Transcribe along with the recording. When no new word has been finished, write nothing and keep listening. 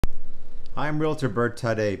I'm Realtor Bert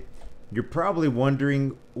today. You're probably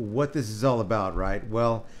wondering what this is all about, right?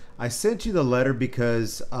 Well, I sent you the letter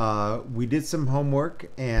because we did some homework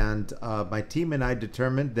and my team and I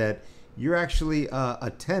determined that you're actually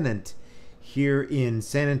a tenant here in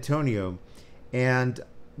San Antonio. And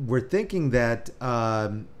we're thinking that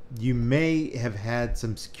you may have had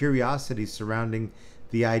some curiosity surrounding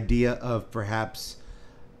the idea of perhaps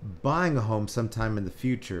buying a home sometime in the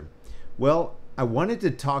future. Well, I wanted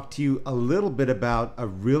to talk to you a little bit about a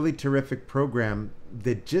really terrific program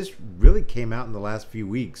that just really came out in the last few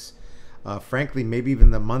weeks. Frankly, maybe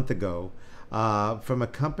even a month ago, from a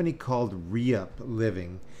company called ReUp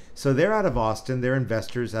Living. So they're out of Austin. They're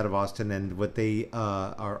investors out of Austin, and what they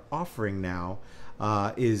are offering now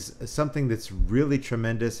is something that's really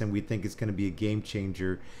tremendous, and we think it's going to be a game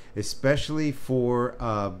changer, especially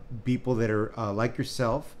for people that are like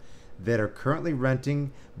yourself, that are currently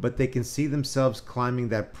renting, but they can see themselves climbing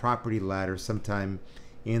that property ladder sometime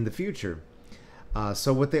in the future.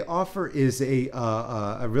 So what they offer is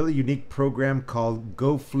a really unique program called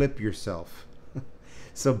Go Flip Yourself.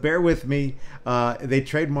 So bear with me. They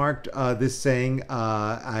trademarked this saying.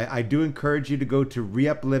 I do encourage you to go to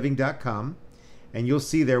reupliving.com, and you'll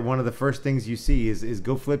see there one of the first things you see is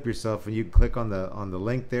Go Flip Yourself, and you can click on the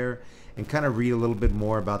link there and kind of read a little bit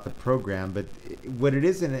more about the program. But what it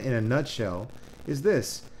is in a nutshell is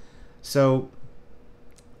this. So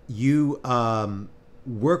you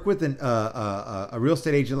work with a real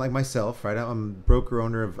estate agent like myself, right? I'm broker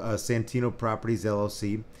owner of Santino Properties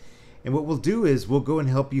LLC. And what we'll do is we'll go and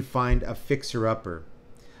help you find a fixer-upper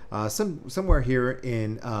somewhere here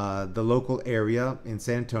in the local area in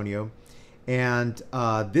San Antonio. And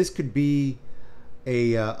this could be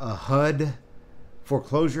a HUD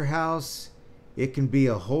foreclosure house. It can be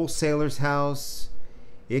a wholesaler's house.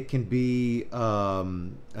 It can be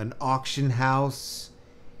an auction house.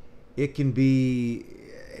 It can be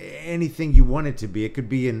anything you want it to be. It could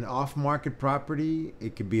be an off-market property.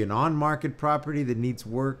 It could be an on-market property that needs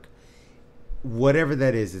work. Whatever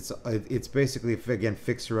that is, it's basically, again,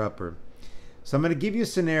 fixer-upper. So I'm going to give you a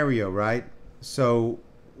scenario, right? So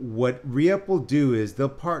what ReUp will do is they'll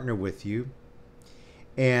partner with you,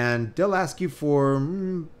 and they'll ask you for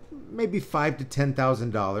maybe $5,000 to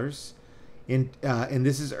 $10,000, and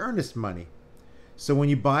this is earnest money. So when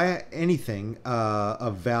you buy anything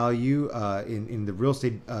of value in the real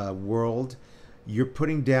estate world, you're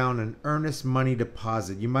putting down an earnest money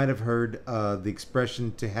deposit. You might have heard the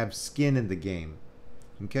expression to have skin in the game.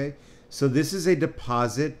 Okay, so this is a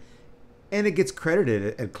deposit, and it gets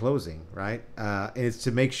credited at closing, right? And it's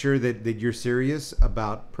to make sure that you're serious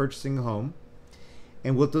about purchasing a home.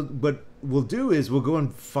 And what we'll do is we'll go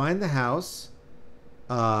and find the house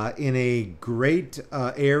in a great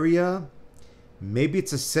area. Maybe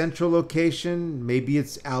it's a central location. Maybe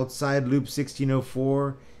it's outside Loop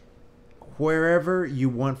 1604. Wherever you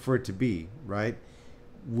want for it to be, right?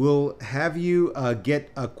 We'll have you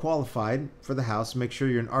get qualified for the house. Make sure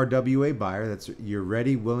you're an RWA buyer. You're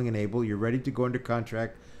ready, willing, and able. You're ready to go into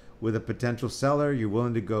contract with a potential seller. You're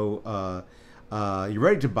willing to go. You're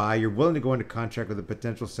ready to buy. You're willing to go into contract with a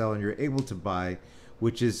potential seller, and you're able to buy,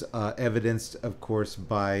 which is evidenced, of course,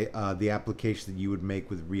 by the application that you would make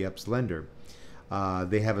with ReUp's lender.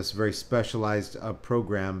 They have a very specialized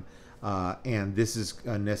program. And this is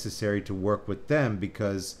necessary to work with them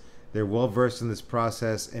because they're well versed in this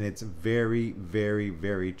process, and it's very, very,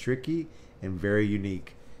 very tricky and very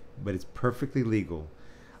unique, but it's perfectly legal.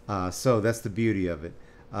 So that's the beauty of it.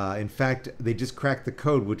 In fact, they just cracked the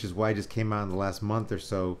code, which is why it just came out in the last month or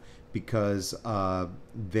so, because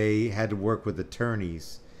they had to work with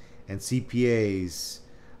attorneys and CPAs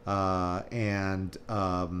and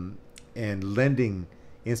lending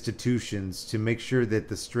institutions to make sure that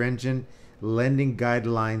the stringent lending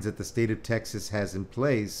guidelines that the state of Texas has in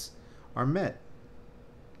place are met.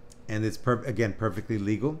 And it's again perfectly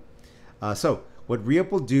legal. So what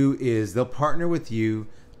ReUp will do is they'll partner with you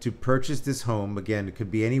to purchase this home. Again, it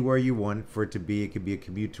could be anywhere you want for it to be. It could be a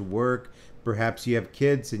commute to work. Perhaps you have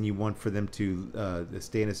kids and you want for them to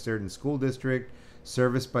stay in a certain school district,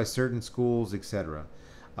 serviced by certain schools, etc.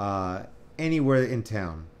 Anywhere in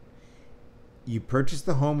town. You purchase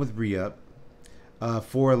the home with ReUp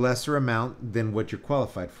for a lesser amount than what you're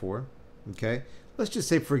qualified for. Okay, let's just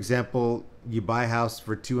say, for example, you buy a house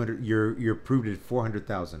for 200. You're approved at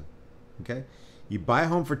 400,000. Okay, you buy a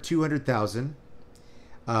home for 200,000.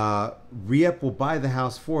 ReUp will buy the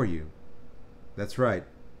house for you. That's right.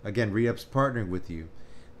 Again, ReUp's partnering with you.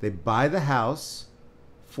 They buy the house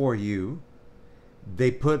for you.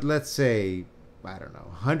 They put, let's say, I don't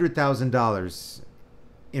know, $100,000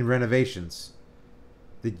 in renovations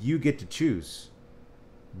that you get to choose.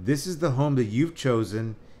 This is the home that you've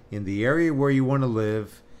chosen in the area where you want to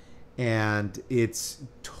live, and it's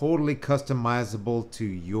totally customizable to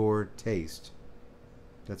your taste.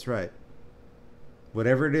 That's right.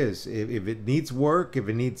 Whatever it is, if it needs work, if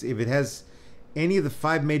it has any of the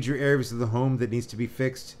five major areas of the home that needs to be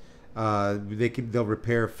fixed, they'll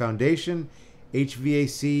repair foundation,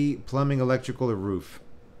 HVAC, plumbing, electrical, or roof.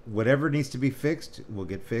 Whatever needs to be fixed will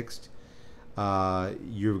get fixed.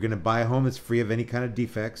 You're going to buy a home that's free of any kind of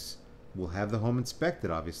defects. We'll have the home inspected,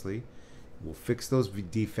 obviously. We'll fix those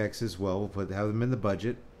defects as well. Have them in the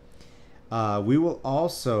budget. We will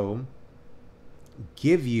also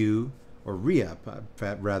give you, or ReUp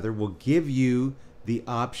rather, will give you the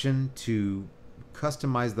option to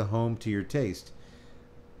customize the home to your taste.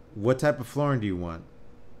 What type of flooring do you want?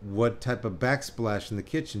 What type of backsplash in the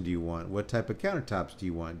kitchen do you want? What type of countertops do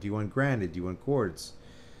you want? Do you want granite? Do you want quartz?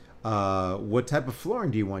 What type of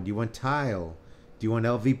flooring do you want? Do you want tile? Do you want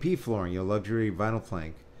LVP flooring? Luxury vinyl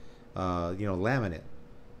plank? Laminate?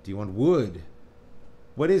 Do you want wood?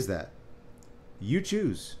 What is that? You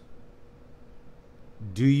choose.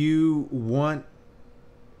 Do you want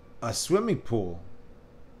a swimming pool?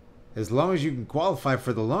 As long as you can qualify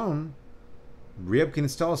for the loan, ReUp can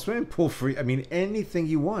install a swimming pool for you. I mean, anything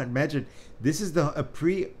you want. Imagine this is a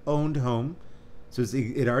pre-owned home, so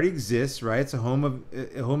it already exists, right? It's a home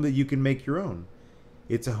that you can make your own.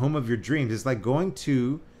 It's a home of your dreams. It's like going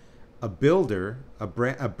to a builder, a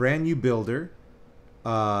brand new builder,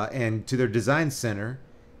 and to their design center,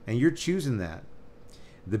 and you're choosing that.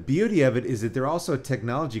 The beauty of it is that they're also a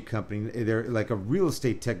technology company. They're like a real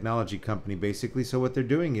estate technology company, basically. So what they're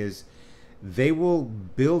doing is they will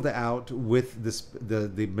build out with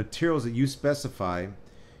the materials that you specify.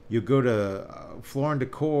 You go to Floor and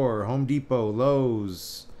Decor, Home Depot,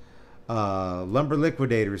 Lowe's, Lumber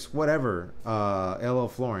Liquidators, whatever, LL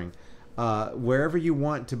Flooring, wherever you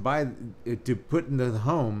want to buy to put in the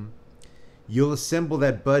home, you'll assemble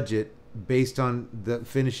that budget based on the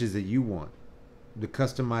finishes that you want, the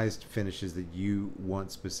customized finishes that you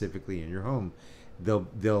want specifically in your home.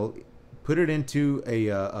 They'll put it into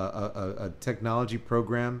a technology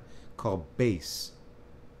program called Base.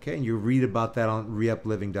 Okay, and you read about that on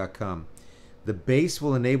reupliving.com. The Base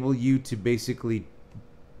will enable you to basically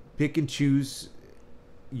pick and choose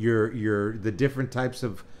the different types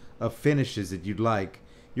of finishes that you'd like.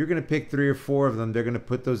 You're going to pick 3 or 4 of them. They're going to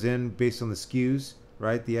put those in based on the SKUs,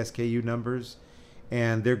 right? The SKU numbers.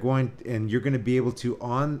 And you're going to be able to,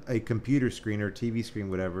 on a computer screen or TV screen,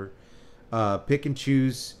 whatever, pick and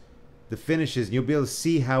choose the finishes. And you'll be able to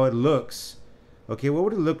see how it looks. Okay, what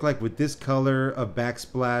would it look like with this color of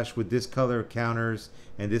backsplash, with this color of counters,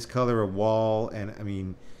 and this color of wall? And I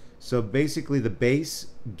mean, so basically the Base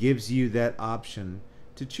gives you that option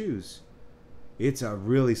to choose. It's a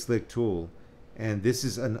really slick tool. And this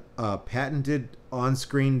is a patented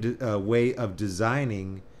on-screen way of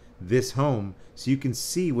designing this home, so you can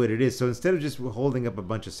see what it is. So instead of just holding up a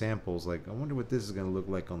bunch of samples, like, I wonder what this is going to look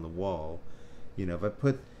like on the wall. If I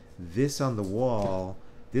put this on the wall,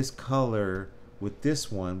 this color with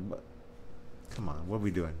this one, come on, what are we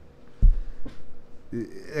doing? I'm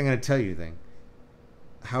going to tell you anything.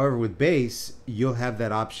 However, with Base, you'll have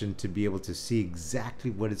that option to be able to see exactly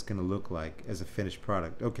what it's going to look like as a finished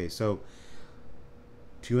product. Okay, so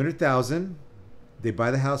 $200,000, they buy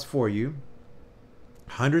the house for you.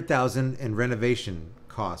 $100,000 in renovation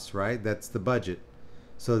costs, right? That's the budget.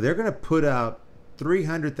 So they're going to put out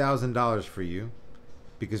 $300,000 for you,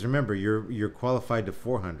 because remember, you're qualified to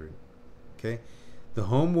 $400,000. Okay, the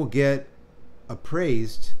home will get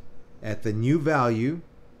appraised at the new value.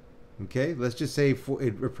 Okay, let's just say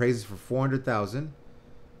it appraises for $400,000.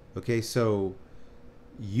 Okay, so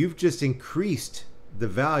you've just increased the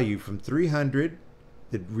value from $300,000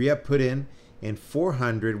 that ReUp put in, and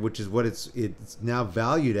 $400,000, which is what it's now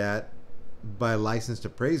valued at by a licensed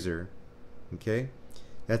appraiser. Okay,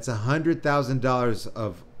 that's $100,000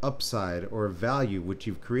 of upside or value which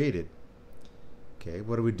you've created. Okay,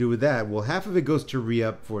 what do we do with that? Well, half of it goes to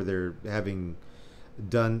ReUp for their having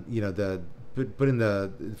done, put in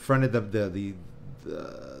the front of the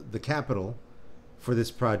capital for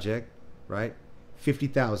this project, right?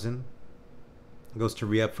 $50,000 goes to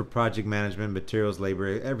ReUp for project management, materials,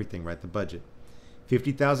 labor, everything, right? The budget.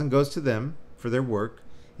 $50,000 goes to them for their work,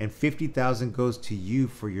 and $50,000 goes to you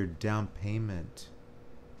for your down payment.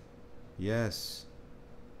 Yes,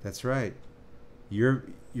 that's right. You're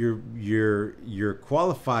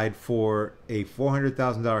qualified for a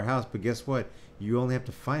 $400,000 house, but guess what? You only have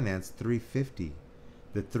to finance $350,000.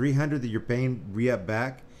 The $300,000 that you're paying ReUp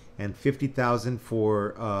back, and $50,000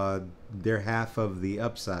 for their half of the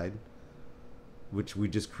upside, which we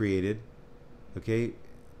just created. Okay,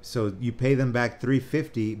 So you pay them back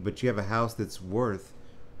 350, but you have a house that's worth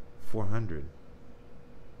 400.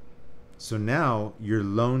 So now your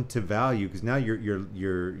loan to value, because now your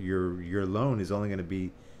loan is only going to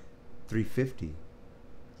be 350.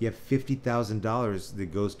 You have $50,000 that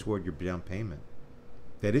goes toward your down payment.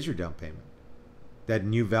 That is your down payment. That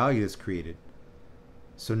new value is created.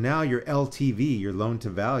 So now your LTV, your loan to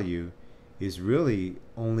value, is really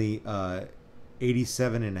only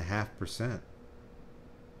 87.5%.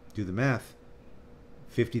 Do the math.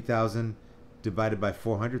 50,000 divided by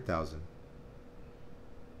 400,000.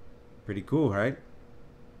 Pretty cool, right?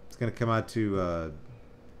 It's going to come out to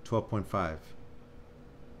 12.5.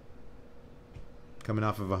 Coming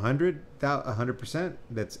off of 100%,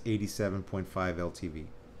 that's 87.5 LTV.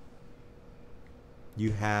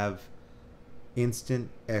 You have instant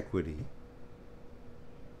equity.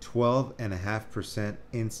 12.5%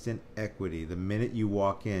 instant equity. The minute you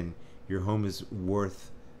walk in, your home is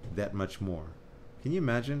worth that much more. Can you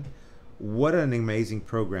imagine? What an amazing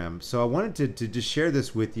program. So I wanted to just share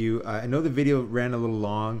this with you. I know the video ran a little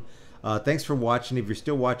long. Thanks for watching. If you're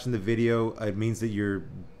still watching the video, it means that you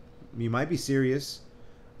might be serious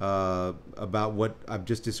about what I've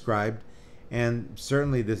just described. And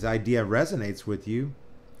certainly this idea resonates with you.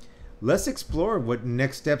 Let's explore what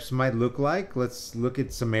next steps might look like. Let's look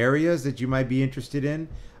at some areas that you might be interested in.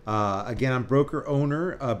 Again, I'm broker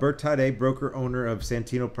owner, Bert, broker owner of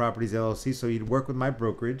Santino Properties LLC. So you'd work with my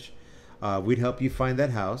brokerage. We'd help you find that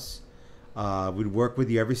house. We'd work with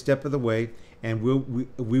you every step of the way, and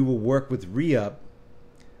we will work with ReUp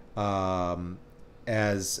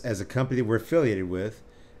as a company that we're affiliated with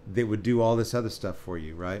that would do all this other stuff for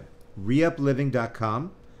you, right?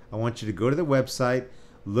 ReUpLiving.com. I want you to go to the website.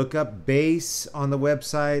 Look up base on the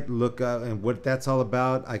website, look up and what that's all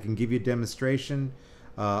about. I can give you a demonstration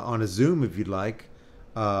on a Zoom if you'd like.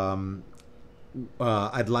 I'd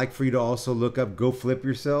like for you to also look up Go Flip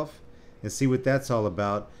Yourself and see what that's all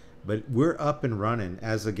about. But we're up and running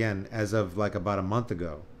as of like about a month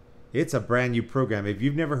ago. It's a brand new program. If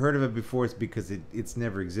you've never heard of it before, it's because it's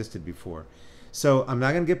never existed before. So I'm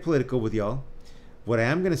not going to get political with y'all. What I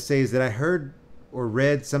am going to say is that I heard or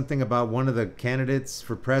read something about one of the candidates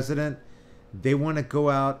for president. They want to go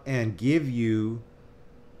out and give you,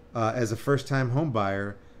 as a first-time home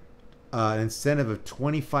buyer, an incentive of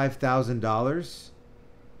 $25,000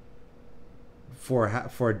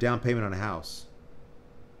 for a down payment on a house.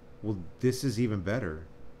 Well, this is even better,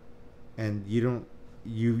 and you're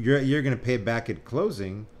going to pay it back at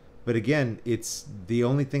closing. But again, it's the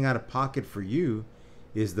only thing out of pocket for you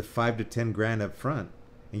is the $5 to $10 grand up front.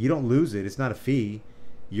 And you don't lose it. It's not a fee.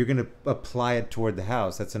 You're going to apply it toward the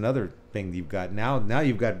house. That's another thing that you've got. Now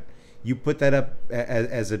you put that up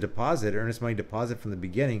as a deposit, earnest money deposit from the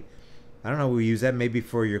beginning. I don't know, we'll use that maybe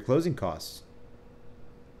for your closing costs.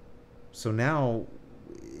 So now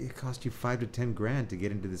it cost you $5 to $10 grand to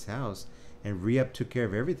get into this house, and ReUp took care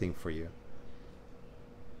of everything for you.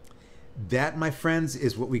 That, my friends,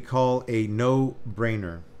 is what we call a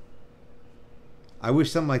no-brainer. I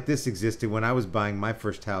wish something like this existed when I was buying my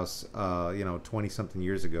first house, 20-something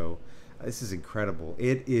years ago. This is incredible.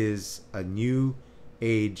 It is a new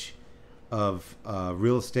age of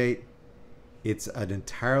real estate. It's an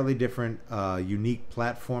entirely different, unique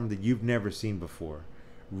platform that you've never seen before.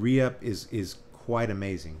 ReUp is quite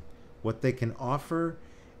amazing. What they can offer,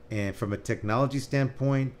 and from a technology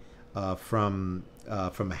standpoint, from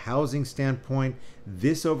a housing standpoint,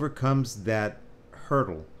 this overcomes that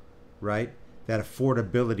hurdle, right? That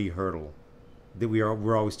affordability hurdle that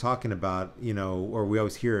we're always talking about, or we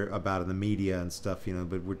always hear about in the media and stuff,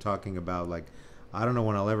 but we're talking about, like, I don't know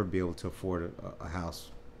when I'll ever be able to afford a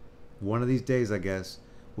house. One of these days, I guess.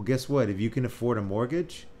 Well, guess what? If you can afford a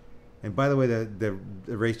mortgage, and by the way, the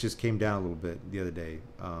rates just came down a little bit the other day,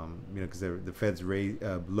 because the Fed's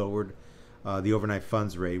lowered the overnight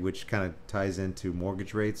funds rate, which kind of ties into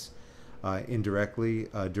mortgage rates indirectly,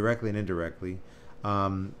 directly and indirectly.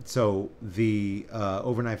 So the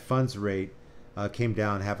overnight funds rate came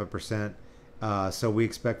down 0.5%. So we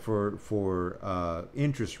expect for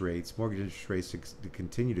interest rates, mortgage interest rates, to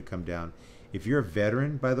continue to come down. If you're a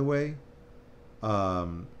veteran, by the way,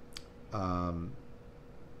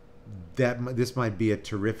 this might be a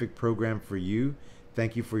terrific program for you.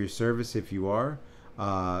 Thank you for your service if you are.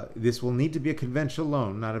 This will need to be a conventional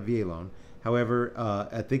loan, not a VA loan. However,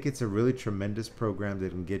 I think it's a really tremendous program that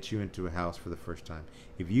can get you into a house for the first time.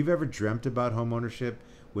 If you've ever dreamt about home ownership,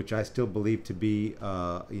 which I still believe to be,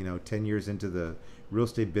 10 years into the real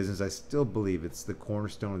estate business, I still believe it's the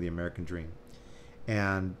cornerstone of the American dream.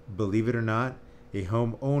 And believe it or not, a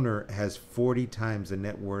home owner has 40 times the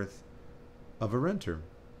net worth of a renter.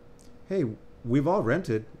 Hey, we've all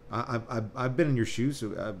rented. I've been in your shoes.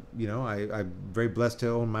 You know, I'm very blessed to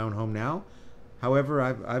own my own home now. However,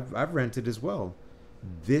 I've rented as well.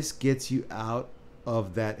 This gets you out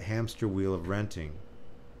of that hamster wheel of renting,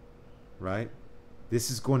 right? This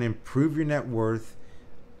is going to improve your net worth.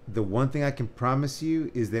 The one thing I can promise you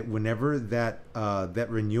is that whenever that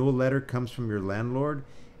renewal letter comes from your landlord,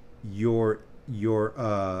 your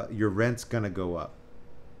rent's gonna go up.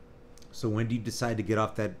 So when do you decide to get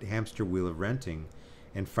off that hamster wheel of renting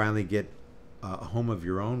and finally get a home of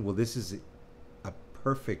your own? Well, this is a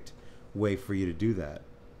perfect way for you to do that,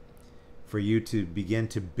 for you to begin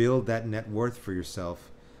to build that net worth for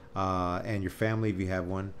yourself and your family if you have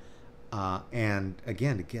one, and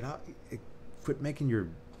again, to get out, quit making your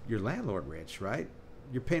landlord rich, right?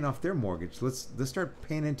 You're paying off their mortgage. Let's start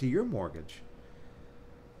paying into your mortgage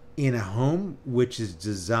in a home which is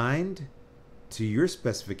designed to your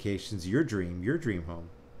specifications, your dream home,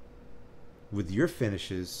 with your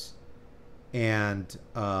finishes, and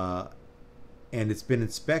it's been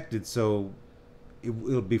inspected, so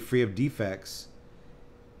it'll be free of defects.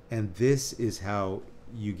 And this is how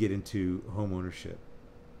you get into home ownership.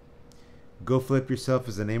 Go Flip Yourself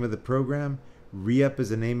is the name of the program. ReUp is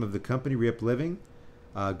the name of the company, ReUp Living.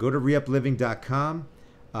 Go to reupliving.com.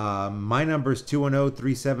 My number is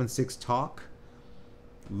 210-376-TALK.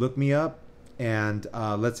 Look me up and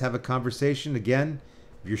let's have a conversation. Again,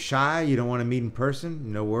 if you're shy, you don't want to meet in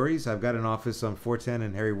person, no worries. I've got an office on 410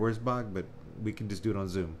 and Harry Wurzbach, but we can just do it on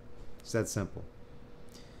Zoom. It's that simple.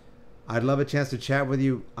 I'd love a chance to chat with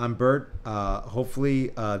you. I'm Bert.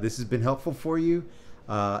 Hopefully this has been helpful for you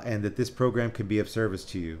and that this program can be of service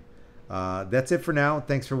to you. That's it for now.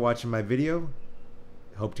 Thanks for watching my video.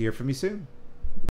 Hope to hear from you soon.